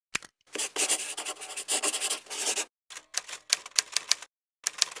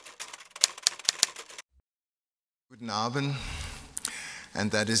Guten Abend,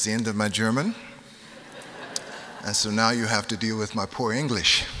 and that is the end of my German. And so now you have to deal with my poor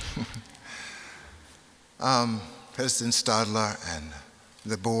English. President Stadler and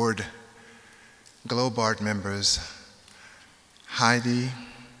the board, GLOBART members, Heidi,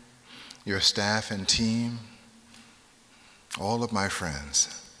 your staff and team, all of my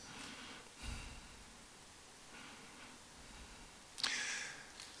friends.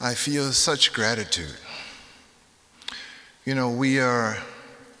 I feel such gratitude. You know, we are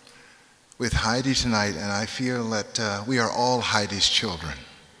with Heidi tonight, and I feel that we are all Heidi's children.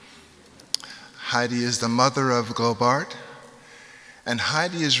 Heidi is the mother of GLOBART, and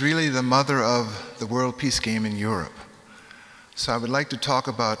Heidi is really the mother of the World Peace Game in Europe. So I would like to talk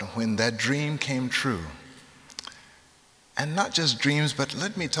about when that dream came true. And not just dreams, but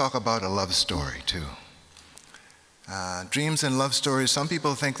let me talk about a love story too. Dreams and love stories, some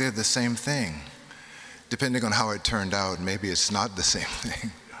people think they're the same thing. Depending on how it turned out, maybe it's not the same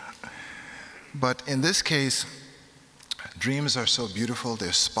thing. But in this case, dreams are so beautiful,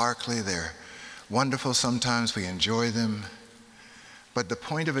 they're sparkly, they're wonderful sometimes, we enjoy them. But the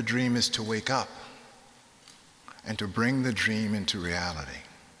point of a dream is to wake up and to bring the dream into reality.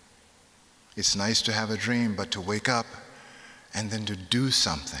 It's nice to have a dream, but to wake up and then to do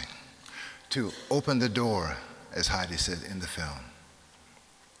something, to open the door, as Heidi said in the film.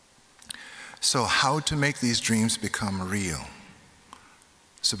 So how to make these dreams become real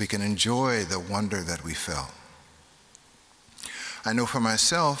so we can enjoy the wonder that we felt. I know for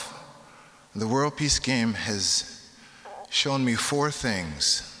myself, the World Peace Game has shown me 4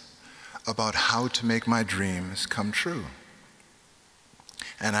 things about how to make my dreams come true.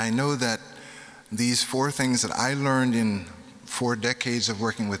 And I know that these 4 things that I learned in 4 decades of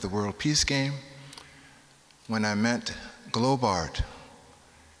working with the World Peace Game, when I met GLOBART,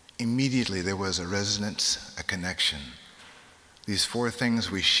 immediately there was a resonance, a connection. These 4 things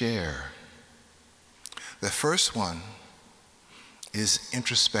we share. The first one is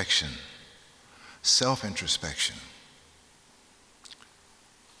introspection, self-introspection.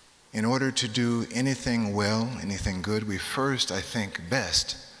 In order to do anything well, anything good, we first, I think,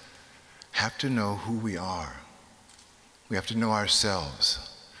 best have to know who we are. We have to know ourselves.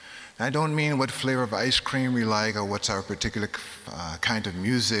 I don't mean what flavor of ice cream we like or what's our particular kind of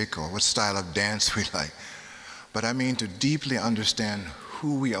music or what style of dance we like, but I mean to deeply understand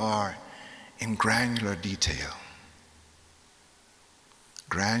who we are in granular detail.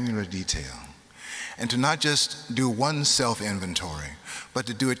 Granular detail. And to not just do one self-inventory, but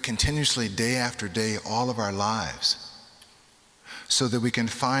to do it continuously day after day all of our lives so that we can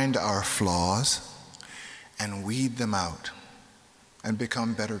find our flaws and weed them out and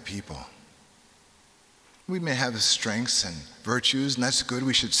become better people. We may have strengths and virtues, and that's good,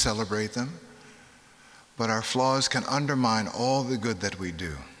 we should celebrate them, but our flaws can undermine all the good that we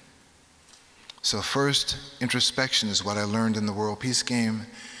do. So first, introspection is what I learned in the World Peace Game,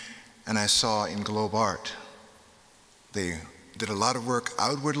 and I saw in GLOBART. They did a lot of work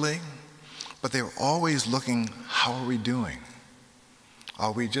outwardly, but they were always looking, how are we doing?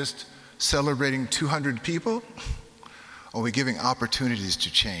 Are we just celebrating 200 people? Are we giving opportunities to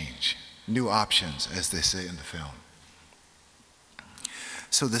change, new options, as they say in the film?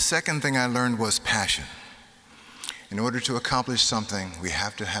 So the second thing I learned was passion. In order to accomplish something, we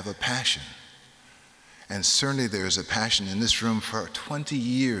have to have a passion. And certainly there is a passion in this room for 20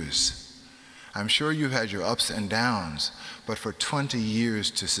 years. I'm sure you've had your ups and downs, but for 20 years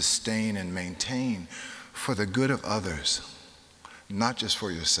to sustain and maintain for the good of others, not just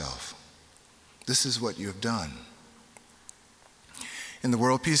for yourself. This is what you've done. In the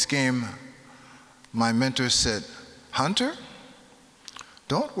World Peace Game, my mentor said, Hunter,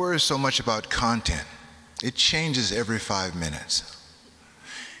 don't worry so much about content. It changes every 5 minutes.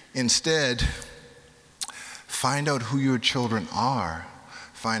 Instead, find out who your children are,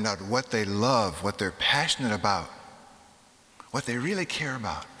 find out what they love, what they're passionate about, what they really care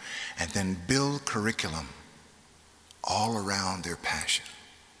about, and then build curriculum all around their passion.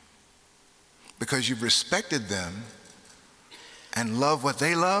 Because you've respected them and love what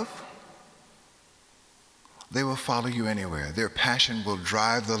they love, they will follow you anywhere. Their passion will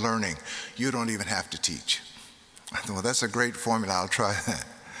drive the learning. You don't even have to teach. I thought, well, that's a great formula, I'll try that.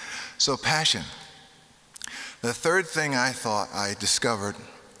 So passion. The third thing I thought I discovered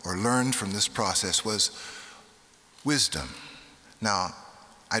or learned from this process was wisdom. Now,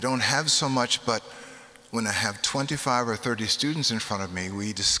 I don't have so much, but when I have 25 or 30 students in front of me,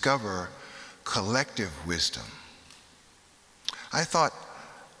 we discover collective wisdom. I thought,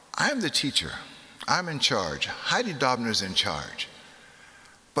 I'm the teacher. I'm in charge. Heidi Dobner's in charge.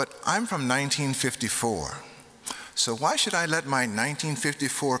 But I'm from 1954. So why should I let my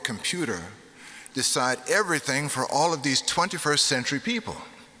 1954 computer decide everything for all of these 21st century people?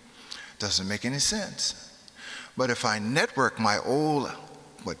 Doesn't make any sense. But if I network my old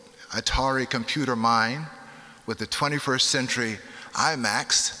Atari computer mind with the 21st century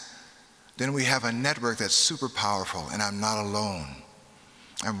iMacs, then we have a network that's super powerful, and I'm not alone.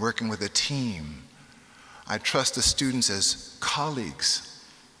 I'm working with a team. I trust the students as colleagues,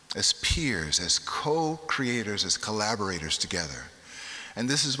 as peers, as co-creators, as collaborators together. And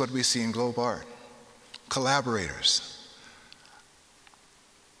this is what we see in GLOBART, collaborators.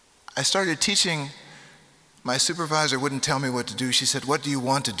 I started teaching. My supervisor wouldn't tell me what to do. She said, "What do you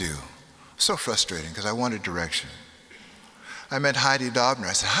want to do?" So frustrating, because I wanted direction. I met Heidi Dobner.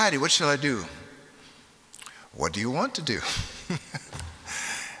 I said, "Heidi, what shall I do?" "What do you want to do?"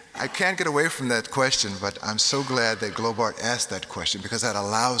 I can't get away from that question, but I'm so glad that GLOBART asked that question, because that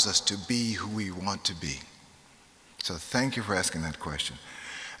allows us to be who we want to be. So thank you for asking that question.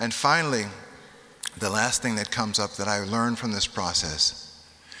 And finally, the last thing that comes up that I learned from this process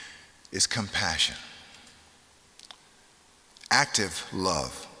is compassion. Active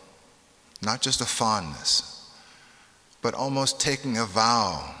love, not just a fondness, but almost taking a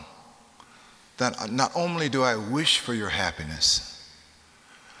vow that not only do I wish for your happiness,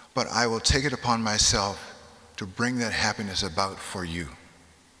 but I will take it upon myself to bring that happiness about for you.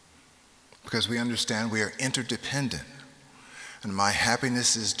 Because we understand we are interdependent, and my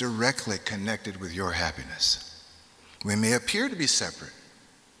happiness is directly connected with your happiness. We may appear to be separate.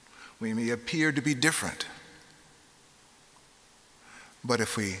 We may appear to be different. But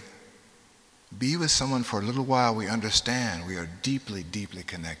if we be with someone for a little while, we understand we are deeply, deeply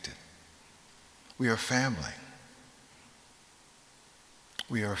connected. We are family.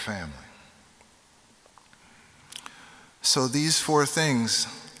 We are family. So these four things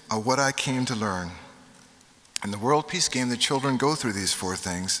are what I came to learn. In the World Peace Game, the children go through these four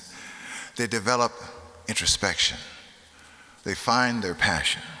things. They develop introspection. They find their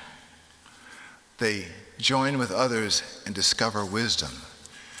passion. They join with others and discover wisdom.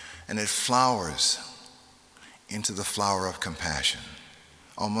 And it flowers into the flower of compassion,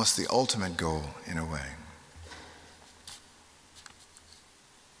 almost the ultimate goal in a way.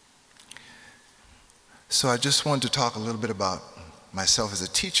 So I just wanted to talk a little bit about myself as a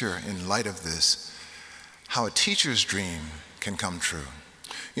teacher in light of this, how a teacher's dream can come true.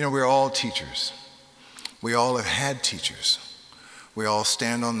 You know, we're all teachers. We all have had teachers. We all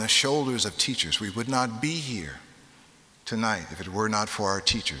stand on the shoulders of teachers. We would not be here tonight if it were not for our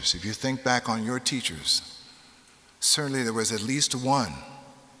teachers. If you think back on your teachers, certainly there was at least one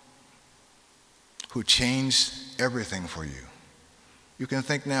who changed everything for you. You can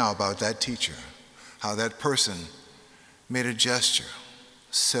think now about that teacher, how that person made a gesture,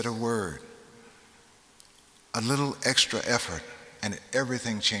 said a word, a little extra effort, and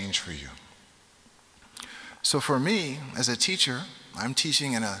everything changed for you. So for me, as a teacher, I'm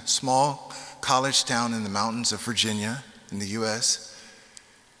teaching in a small college town in the mountains of Virginia in the US,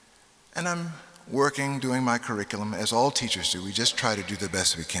 and I'm working, doing my curriculum, as all teachers do. We just try to do the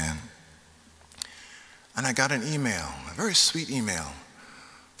best we can. And I got an email, a very sweet email,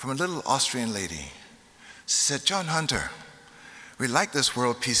 from a little Austrian lady. She said, "John Hunter, we like this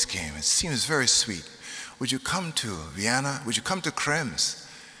World Peace Game. It seems very sweet. Would you come to Vienna? Would you come to Krems?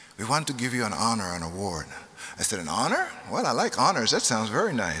 We want to give you an honor, an award." I said, "An honor? Well, I like honors. That sounds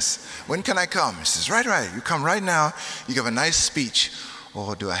very nice. When can I come?" She says, right. You come right now. You give a nice speech."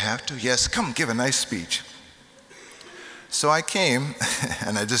 "Oh, do I have to?" "Yes, come give a nice speech." So I came,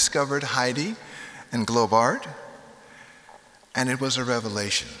 and I discovered Heidi and GLOBART, and it was a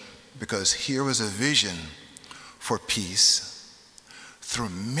revelation, because here was a vision for peace through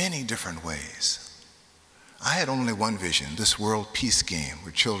many different ways. I had only one vision, this World Peace Game,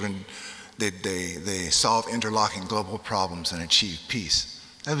 where children, they solve interlocking global problems and achieve peace.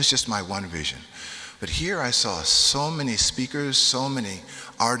 That was just my one vision. But here I saw so many speakers, so many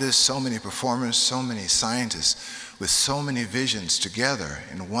artists, so many performers, so many scientists with so many visions together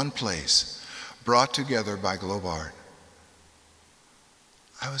in one place, brought together by GLOBART.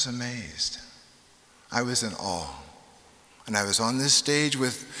 I was amazed. I was in awe. And I was on this stage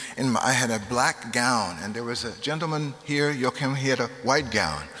I had a black gown, and there was a gentleman here, Joachim, he had a white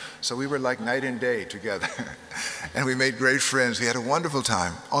gown. So we were like night and day together. And we made great friends. We had a wonderful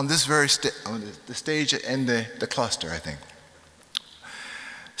time on this very on the stage in the cluster, I think.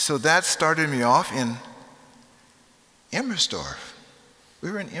 So that started me off in Immersdorf. We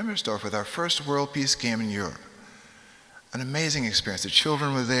were in Immersdorf with our first World Peace Game in Europe. An amazing experience. The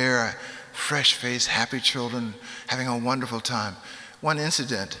children were there, fresh-faced, happy children, having a wonderful time. One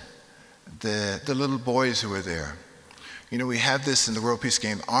incident the little boys who were there. You know, we have this in the World Peace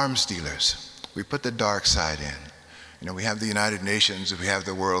Game, arms dealers. We put the dark side in. You know, we have the United Nations, we have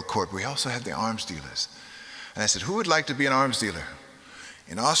the World Court, we also have the arms dealers. And I said, who would like to be an arms dealer?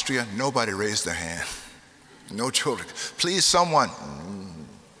 In Austria, nobody raised their hand. No children. Please, someone.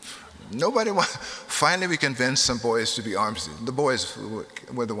 Nobody. Finally, we convinced some boys to be arms dealers. The boys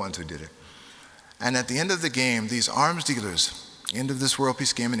were the ones who did it. And at the end of the game, these arms dealers, end of this World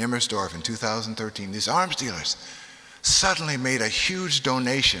Peace Game in Immersdorf in 2013, these arms dealers suddenly made a huge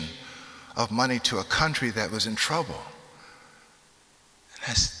donation of money to a country that was in trouble.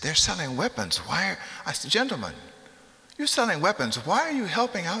 And they're selling weapons. Why? I said, gentlemen, you're selling weapons. Why are you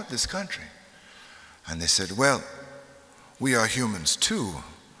helping out this country? And they said, well, we are humans too,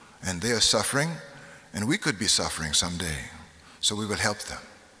 and they are suffering, and we could be suffering someday, so we will help them.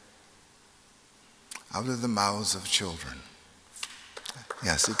 Out of the mouths of children.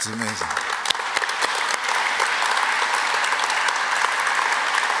 Yes, it's amazing.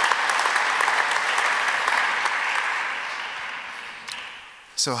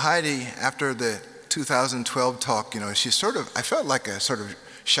 So Heidi, after the 2012 talk, you know, she sort of, I felt like a sort of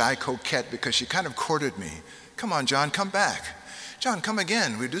shy coquette because she kind of courted me. Come on, John, come back. John, come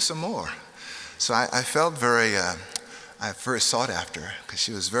again, we'll do some more. So I felt very sought after because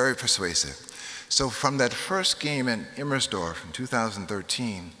she was very persuasive. So from that first game in Immersdorf in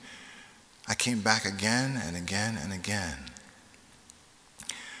 2013, I came back again and again and again.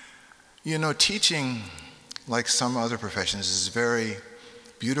 You know, teaching, like some other professions, is very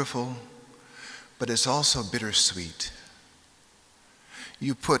beautiful, but it's also bittersweet.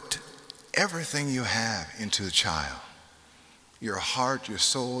 You put everything you have into the child. Your heart, your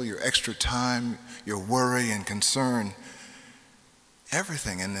soul, your extra time, your worry and concern,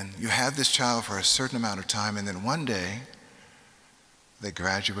 everything. And then you have this child for a certain amount of time, and then one day they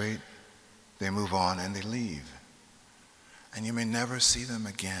graduate, they move on, and they leave. And you may never see them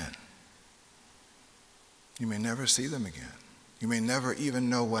again. You may never see them again. You may never even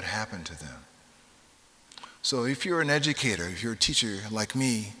know what happened to them. So if you're an educator, if you're a teacher like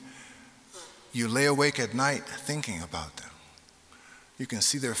me, you lay awake at night thinking about them. You can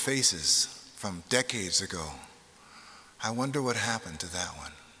see their faces from decades ago. I wonder what happened to that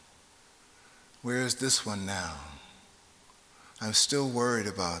one. Where is this one now? I'm still worried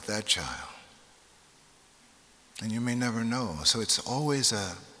about that child. And you may never know. So it's always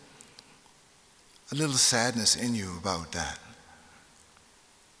a little sadness in you about that.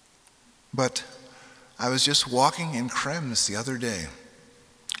 But I was just walking in Krems the other day,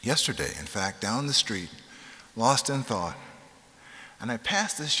 yesterday, in fact, down the street, lost in thought, and I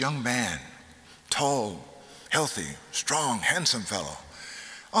passed this young man, tall, healthy, strong, handsome fellow,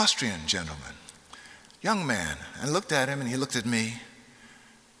 Austrian gentleman, young man, and looked at him and he looked at me,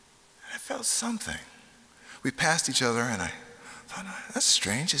 and I felt something. We passed each other and I thought, that's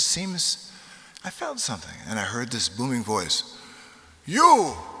strange, it seems, I felt something. And I heard this booming voice,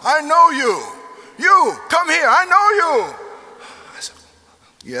 you, I know you. You, come here, I know you. I said,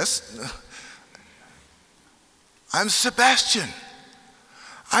 yes, I'm Sebastian.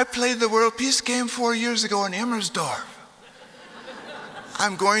 I played the World Peace Game 4 years ago in Immersdorf.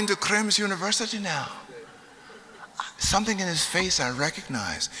 I'm going to Krems University now. Something in his face I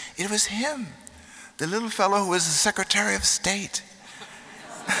recognized. It was him, the little fellow who was the Secretary of State.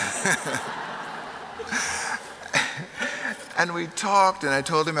 And we talked, and I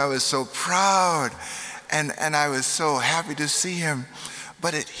told him I was so proud, and I was so happy to see him.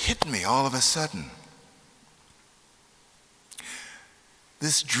 But it hit me all of a sudden.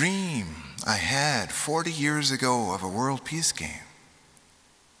 This dream I had 40 years ago of a World Peace Game.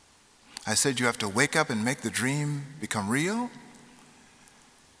 I said you have to wake up and make the dream become real.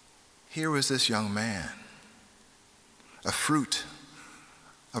 Here was this young man, a fruit,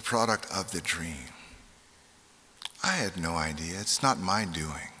 a product of the dream. I had no idea. It's not my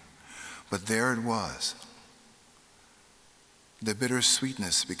doing. But there it was. The bitter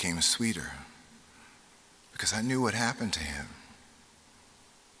sweetness became sweeter because I knew what happened to him.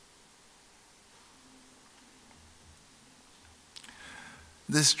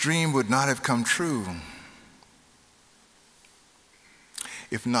 This dream would not have come true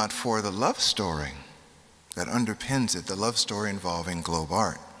if not for the love story that underpins it, the love story involving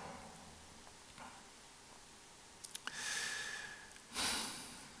GLOBART.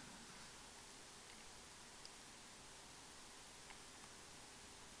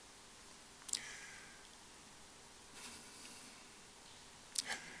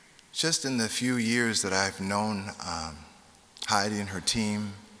 Just in the few years that I've known Heidi and her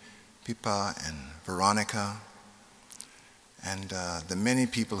team, Pippa and Veronica, and the many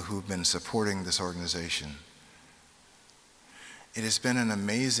people who've been supporting this organization. It has been an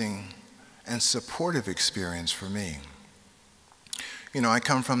amazing and supportive experience for me. You know, I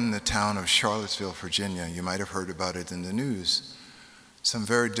come from the town of Charlottesville, Virginia. You might have heard about it in the news. Some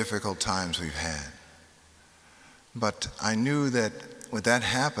very difficult times we've had. But I knew that when that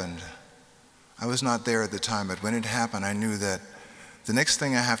happened, I was not there at the time, but when it happened, I knew that the next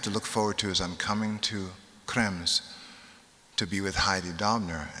thing I have to look forward to is I'm coming to Krems to be with Heidi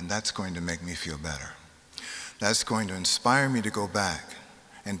Daubner, and that's going to make me feel better. That's going to inspire me to go back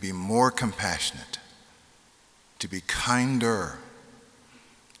and be more compassionate, to be kinder,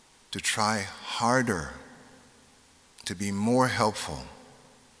 to try harder, to be more helpful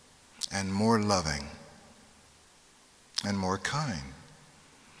and more loving and more kind.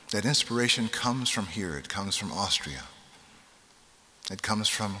 That inspiration comes from here. It comes from Austria. It comes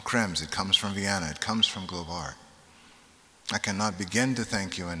from Krems. It comes from Vienna. It comes from GLOBART. I cannot begin to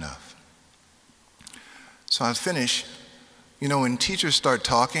thank you enough. So I'll finish. You know, when teachers start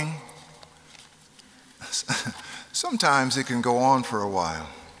talking, sometimes it can go on for a while.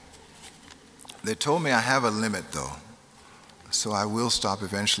 They told me I have a limit, though, so I will stop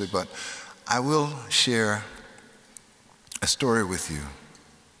eventually, but I will share a story with you.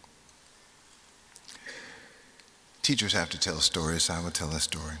 Teachers have to tell stories, so I will tell a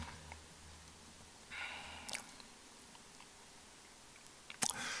story.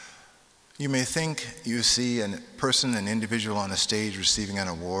 You may think you see a person, an individual on a stage receiving an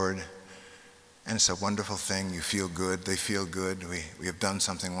award, and it's a wonderful thing. You feel good, they feel good, we have done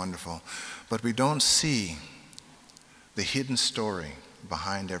something wonderful. But we don't see the hidden story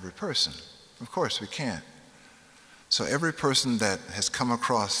behind every person. Of course, we can't. So every person that has come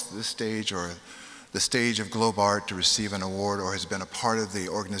across this stage or the stage of GLOBART to receive an award or has been a part of the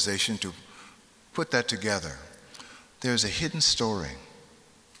organization to put that together, there's a hidden story,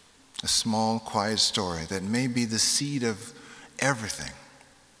 a small, quiet story that may be the seed of everything.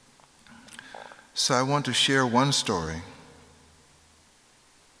 So I want to share one story.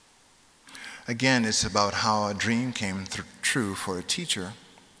 Again, it's about how a dream came true for a teacher.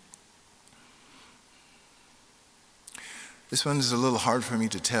 This one is a little hard for me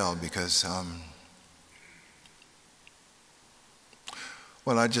to tell because,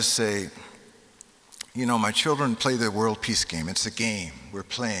 well, I just say, you know, my children play the World Peace Game. It's a game. We're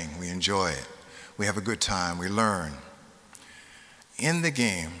playing. We enjoy it. We have a good time. We learn. In the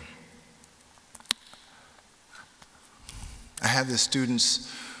game, I have the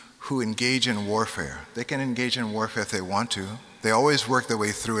students who engage in warfare. They can engage in warfare if they want to. They always work their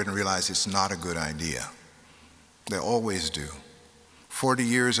way through it and realize it's not a good idea. They always do. 40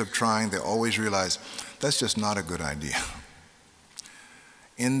 years of trying, they always realize that's just not a good idea.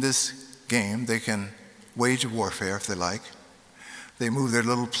 In this game, they can wage warfare if they like. They move their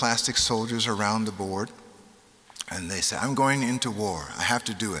little plastic soldiers around the board, and they say, I'm going into war. I have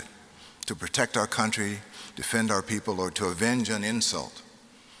to do it to protect our country, defend our people, or to avenge an insult.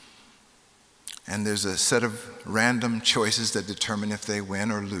 And there's a set of random choices that determine if they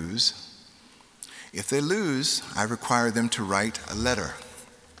win or lose. If they lose, I require them to write a letter.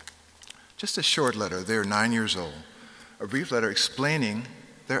 Just a short letter. They're 9 years old. A brief letter explaining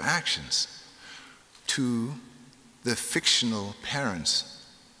their actions to the fictional parents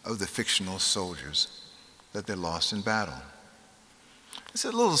of the fictional soldiers that they lost in battle. It's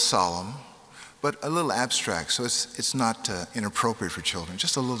a little solemn, but a little abstract, so it's not inappropriate for children,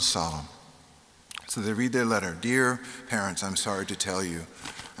 just a little solemn. So they read their letter, "Dear parents, I'm sorry to tell you,"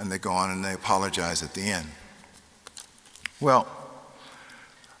 and they go on and they apologize at the end. Well,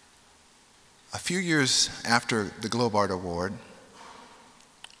 a few years after the GLOBART Award,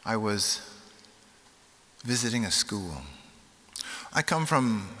 I was visiting a school. I come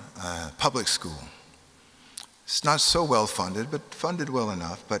from a public school. It's not so well funded, but funded well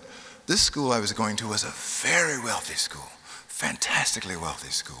enough. But this school I was going to was a very wealthy school, fantastically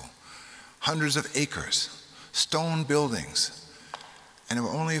wealthy school. Hundreds of acres, stone buildings, and there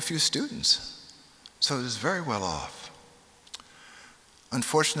were only a few students. So it was very well off.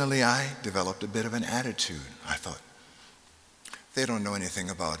 Unfortunately, I developed a bit of an attitude. I thought, they don't know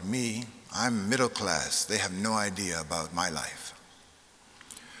anything about me. I'm middle class. They have no idea about my life.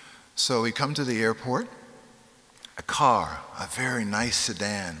 So we come to the airport. A car, a very nice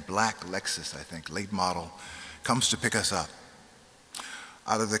sedan, black Lexus, I think, late model, comes to pick us up.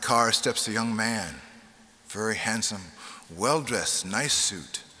 Out of the car steps a young man, very handsome, well-dressed, nice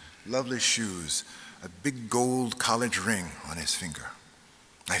suit, lovely shoes, a big gold college ring on his finger,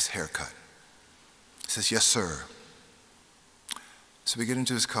 nice haircut. He says, "Yes, sir." So we get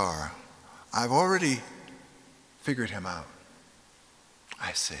into his car. I've already figured him out.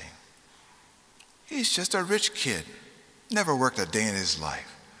 I say, he's just a rich kid, never worked a day in his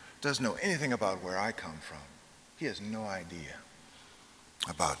life, doesn't know anything about where I come from. He has no idea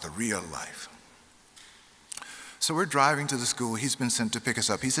about the real life. So we're driving to the school. He's been sent to pick us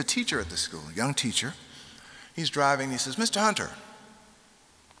up. He's a teacher at the school, a young teacher. He's driving. He says, Mr. Hunter.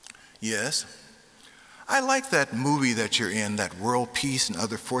 Yes? I like that movie that you're in, that World Peace and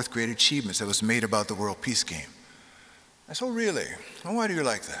Other Fourth Grade Achievements that was made about the World Peace game. I said, oh, really? Well, why do you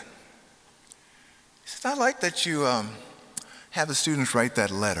like that? He said, I like that you have the students write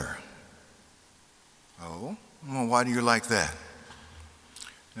that letter. Oh? Well, why do you like that?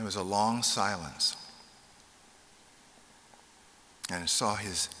 And there was a long silence. And I saw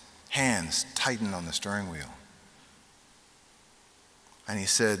his hands tighten on the steering wheel. And he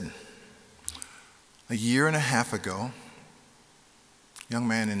said, a year and a half ago, young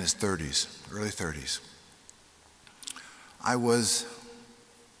man in his 30s, early 30s, I was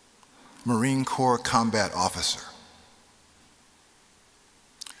Marine Corps combat officer.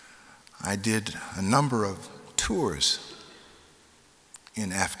 I did a number of tours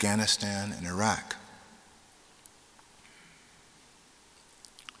in Afghanistan and Iraq.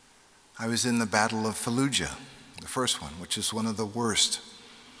 I was in the Battle of Fallujah, the first one, which is one of the worst,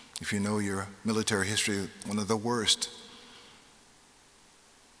 if you know your military history, one of the worst.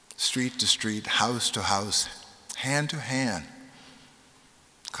 Street to street, house to house, hand to hand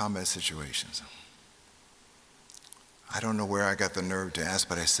combat situations. I don't know where I got the nerve to ask,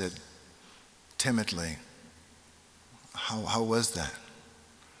 but I said timidly, how was that?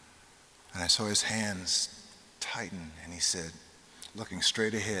 And I saw his hands tighten, and he said, looking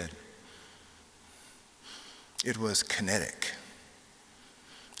straight ahead, it was kinetic.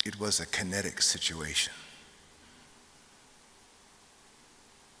 It was a kinetic situation.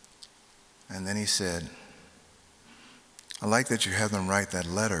 And then he said, I like that you have them write that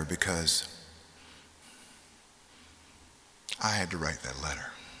letter because I had to write that letter.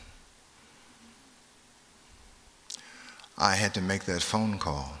 I had to make that phone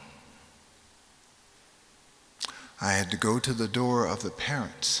call. I had to go to the door of the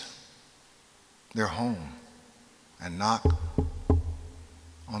parents, their home, and knock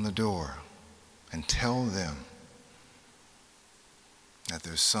on the door and tell them that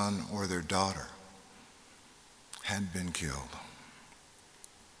their son or their daughter had been killed.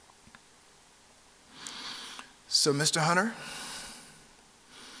 So, Mr. Hunter,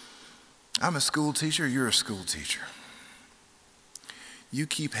 I'm a school teacher, you're a school teacher. You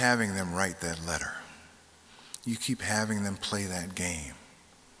keep having them write that letter. You keep having them play that game.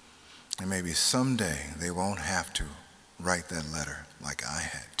 And maybe someday they won't have to write that letter like I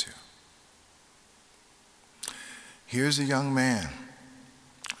had to. Here's a young man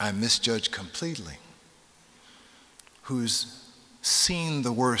I misjudged completely, who's seen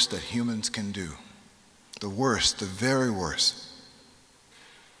the worst that humans can do, the worst, the very worst.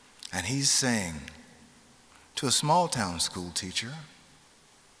 And he's saying to a small town school teacher,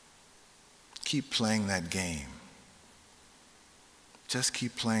 keep playing that game. Just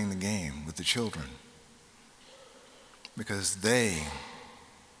keep playing the game with the children, because they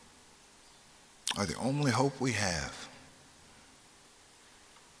are the only hope we have.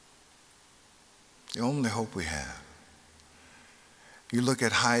 The only hope we have. You look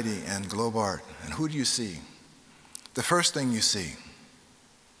at Heidi and GLOBART, and who do you see? The first thing you see,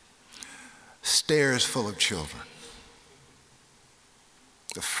 stairs full of children.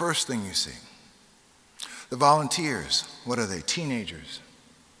 The first thing you see. The volunteers, what are they? Teenagers,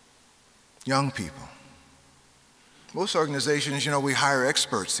 young people. Most organizations, we hire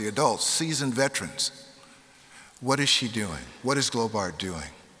experts, the adults, seasoned veterans. What is she doing? What is GLOBART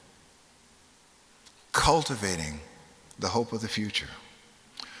doing? Cultivating the hope of the future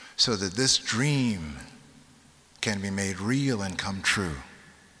so that this dream can be made real and come true.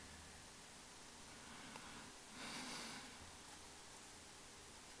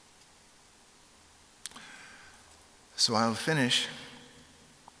 So I'll finish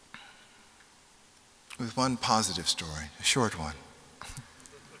with one positive story, a short one.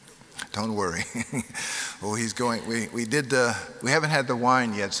 Don't worry. Oh, he's going. We haven't had the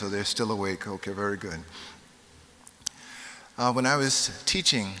wine yet, so they're still awake. Okay, very good. When I was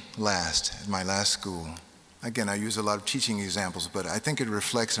teaching at my last school, again, I use a lot of teaching examples, but I think it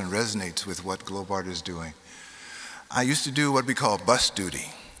reflects and resonates with what GLOBART is doing. I used to do what we call bus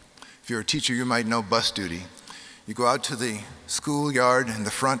duty. If you're a teacher, you might know bus duty. You go out to the schoolyard in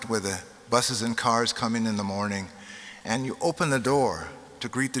the front where the buses and cars come in the morning, and you open the door to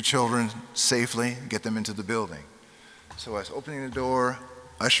greet the children safely, get them into the building. So I was opening the door,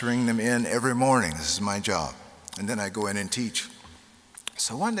 ushering them in every morning. This is my job. And then I go in and teach.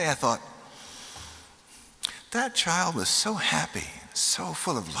 So one day I thought, that child was so happy, so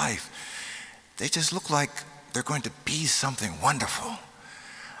full of life. They just look like they're going to be something wonderful.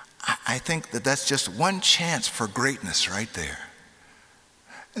 I think that that's just one chance for greatness right there.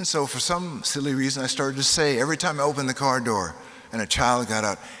 And so for some silly reason, I started to say, every time I opened the car door and a child got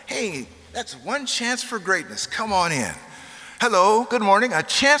out, hey, that's one chance for greatness, come on in. Hello, good morning, a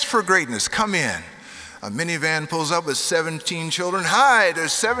chance for greatness, come in. A minivan pulls up with 17 children. Hi,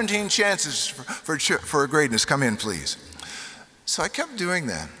 there's 17 chances for greatness, come in please. So I kept doing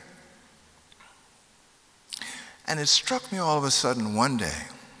that. And it struck me all of a sudden one day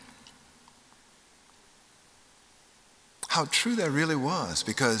how true that really was,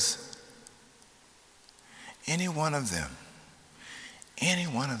 because any one of them,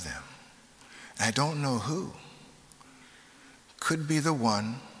 and I don't know who, could be the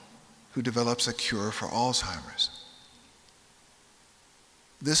one who develops a cure for Alzheimer's.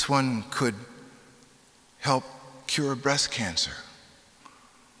 This one could help cure breast cancer.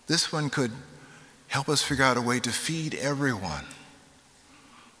 This one could help us figure out a way to feed everyone.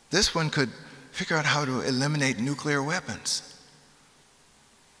 This one could figure out how to eliminate nuclear weapons.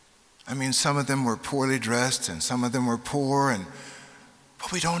 I mean, some of them were poorly dressed and some of them were poor,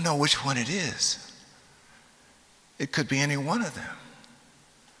 but we don't know which one it is. It could be any one of them.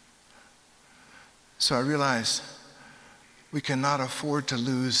 So I realized we cannot afford to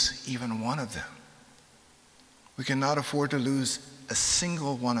lose even one of them. We cannot afford to lose a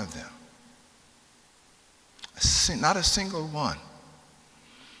single one of them. Not a single one.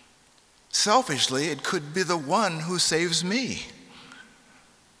 Selfishly, it could be the one who saves me.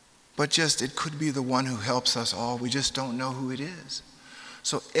 But just, it could be the one who helps us all. We just don't know who it is.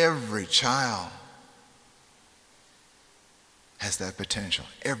 So every child has that potential.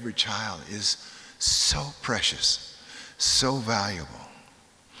 Every child is so precious, so valuable.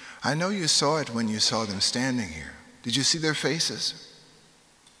 I know you saw it when you saw them standing here. Did you see their faces?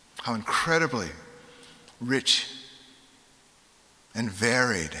 How incredibly rich and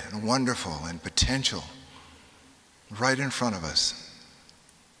varied and wonderful and potential right in front of us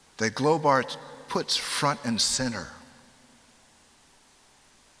that GLOBART puts front and center.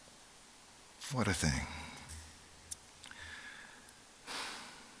 What a thing.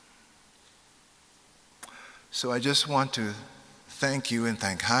 So I just want to thank you and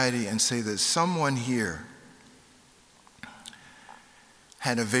thank Heidi and say that someone here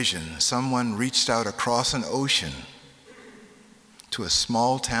had a vision. Someone reached out across an ocean to a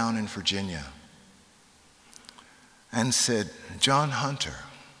small town in Virginia and said, John Hunter,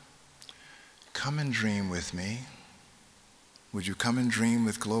 come and dream with me. Would you come and dream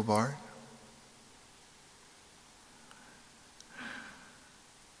with GLOBART?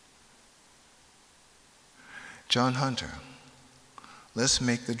 John Hunter, let's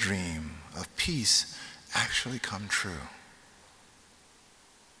make the dream of peace actually come true.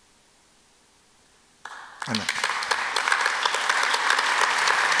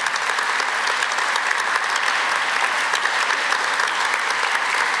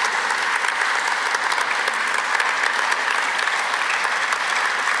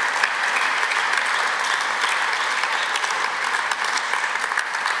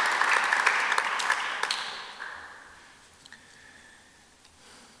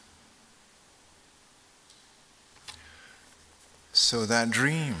 So that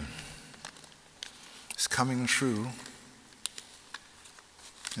dream is coming true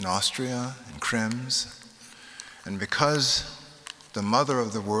in Austria and Krems, and because the mother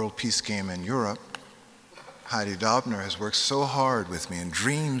of the World Peace Game in Europe, Heidi Dobner, has worked so hard with me and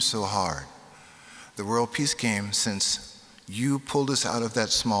dreamed so hard, the World Peace Game, since you pulled us out of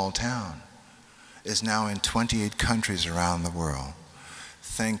that small town, is now in 28 countries around the world.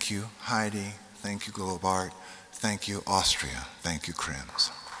 Thank you, Heidi. Thank you, GLOBART. Thank you, Austria. Thank you, Krems.